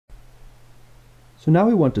So now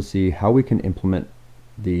we want to see how we can implement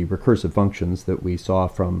the recursive functions that we saw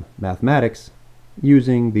from mathematics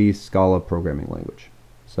using the Scala programming language.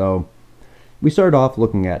 So we started off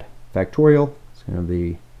looking at factorial. It's kind of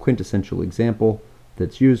the quintessential example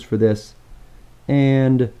that's used for this.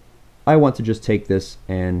 And I want to just take this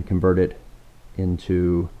and convert it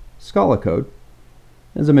into Scala code.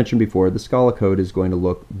 As I mentioned before, the Scala code is going to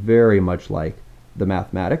look very much like the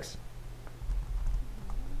mathematics.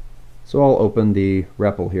 So I'll open the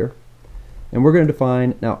REPL here, and we're going to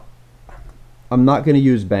define, now I'm not going to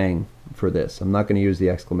use bang for this. I'm not going to use the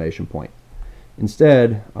exclamation point.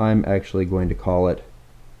 Instead, I'm actually going to call it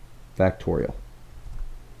factorial.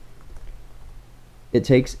 It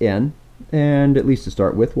takes n, and at least to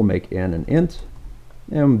start with, we'll make n an int,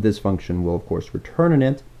 and this function will of course return an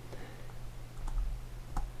int.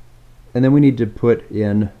 And then we need to put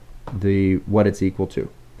in what it's equal to.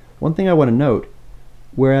 One thing I want to note,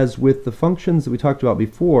 whereas with the functions that we talked about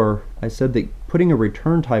before, I said that putting a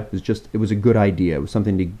return type was it was a good idea. It was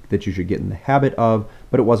something that you should get in the habit of,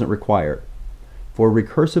 but it wasn't required. For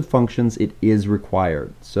recursive functions, it is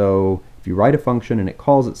required. So if you write a function and it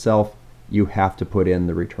calls itself, you have to put in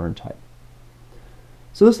the return type.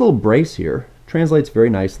 So this little brace here translates very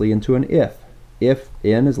nicely into an if. If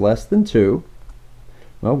n is less than 2,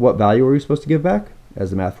 well, what value are we supposed to give back? As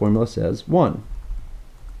the math formula says, 1.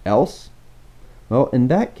 Else, well, in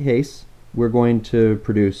that case, we're going to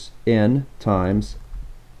produce n times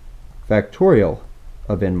factorial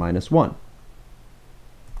of n minus 1.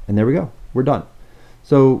 And there we go. We're done.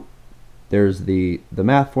 So there's the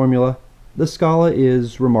math formula. The Scala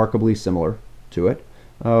is remarkably similar to it,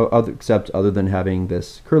 except other than having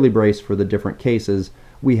this curly brace for the different cases,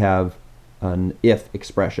 we have an if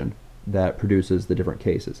expression that produces the different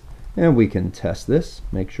cases. And we can test this,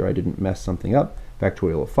 make sure I didn't mess something up.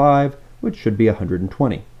 Factorial of 5, which should be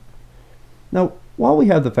 120. Now, while we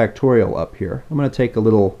have the factorial up here, I'm going to take a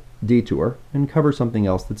little detour and cover something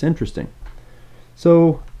else that's interesting.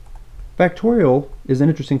 So factorial is an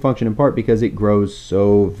interesting function in part because it grows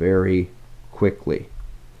so very quickly.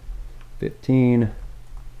 15,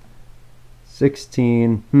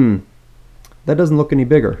 16, that doesn't look any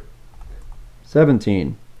bigger.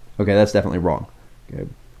 17, okay, that's definitely wrong. Okay.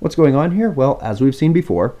 What's going on here? Well, as we've seen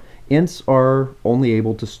before, ints are only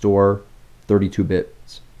able to store 32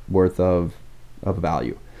 bits worth of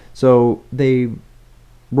value. So they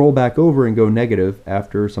roll back over and go negative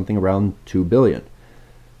after something around 2 billion.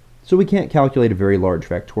 So we can't calculate a very large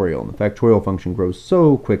factorial, and the factorial function grows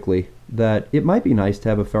so quickly that it might be nice to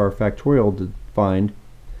have our factorial defined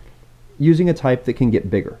using a type that can get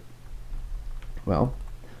bigger. Well,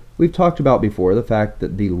 we've talked about before the fact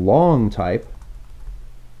that the long type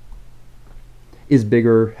is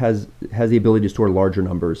bigger, has the ability to store larger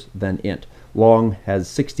numbers than int. Long has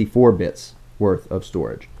 64 bits worth of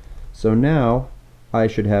storage. So now I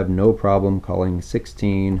should have no problem calling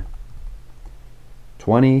 16,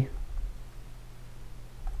 20.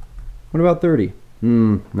 What about 30?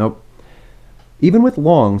 Nope. Even with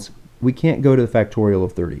longs, we can't go to the factorial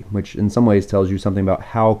of 30, which in some ways tells you something about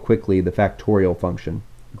how quickly the factorial function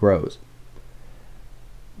grows.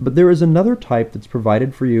 But there is another type that's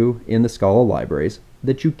provided for you in the Scala libraries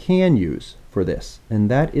that you can use for this, and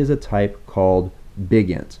that is a type called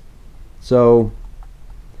BigInt. So,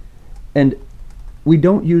 and we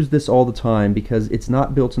don't use this all the time because it's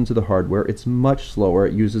not built into the hardware. It's much slower.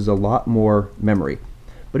 It uses a lot more memory.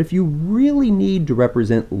 But if you really need to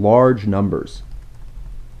represent large numbers,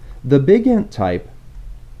 the BigInt type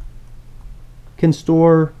can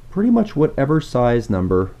store pretty much whatever size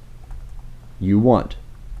number you want.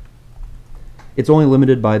 It's only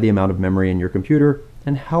limited by the amount of memory in your computer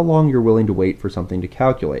and how long you're willing to wait for something to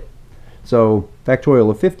calculate. So factorial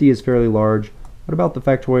of 50 is fairly large. What about the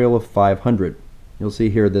factorial of 500? You'll see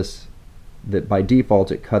here that by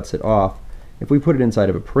default it cuts it off. If we put it inside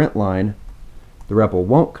of a print line, the REPL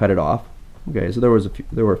won't cut it off. Okay, so there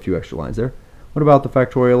were a few extra lines there. What about the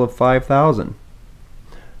factorial of 5,000?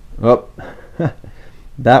 Oh,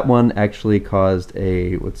 that one actually caused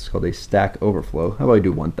what's called a stack overflow. How about I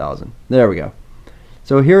do 1,000? There we go.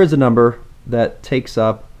 So here is a number that takes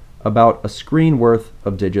up about a screen worth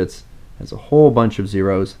of digits, has a whole bunch of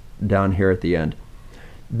zeros down here at the end.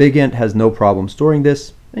 BigInt has no problem storing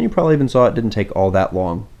this, and you probably even saw it didn't take all that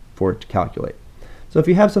long for it to calculate. So if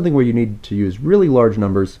you have something where you need to use really large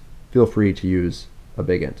numbers, feel free to use a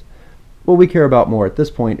BigInt. What we care about more at this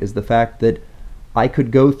point is the fact that I could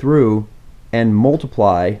go through and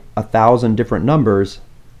multiply 1,000 different numbers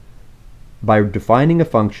by defining a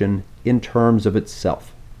function in terms of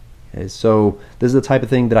itself. Okay, so this is the type of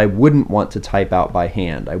thing that I wouldn't want to type out by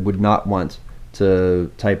hand. I would not want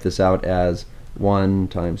to type this out as 1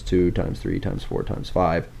 times 2 times 3 times 4 times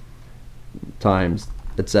 5 times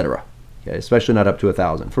etc. Okay, especially not up to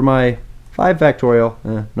 1,000. For my 5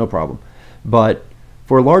 factorial, no problem. But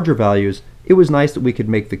for larger values, it was nice that we could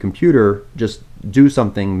make the computer just do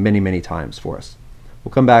something many, many times for us.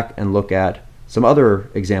 We'll come back and look at some other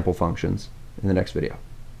example functions in the next video.